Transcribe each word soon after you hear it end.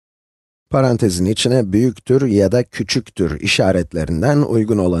Parantezin içine büyüktür ya da küçüktür işaretlerinden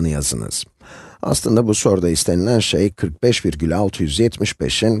uygun olanı yazınız. Aslında bu soruda istenilen şey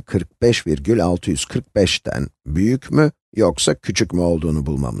 45,675'in 45,645'ten büyük mü yoksa küçük mü olduğunu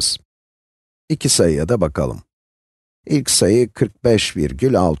bulmamız. İki sayıya da bakalım. İlk sayı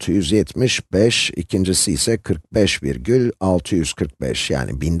 45,675, ikincisi ise 45,645,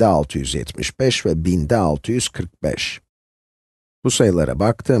 yani binde 675 ve binde 645. Bu sayılara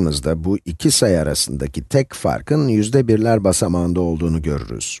baktığımızda bu iki sayı arasındaki tek farkın yüzde birler basamağında olduğunu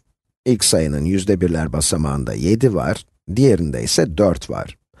görürüz. İlk sayının yüzde birler basamağında 7 var, diğerinde ise 4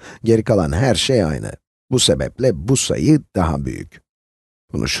 var. Geri kalan her şey aynı. Bu sebeple bu sayı daha büyük.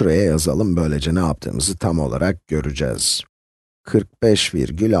 Bunu şuraya yazalım, böylece ne yaptığımızı tam olarak göreceğiz.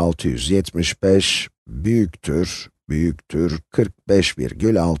 45,675 büyüktür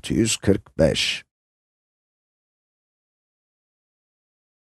 45,645.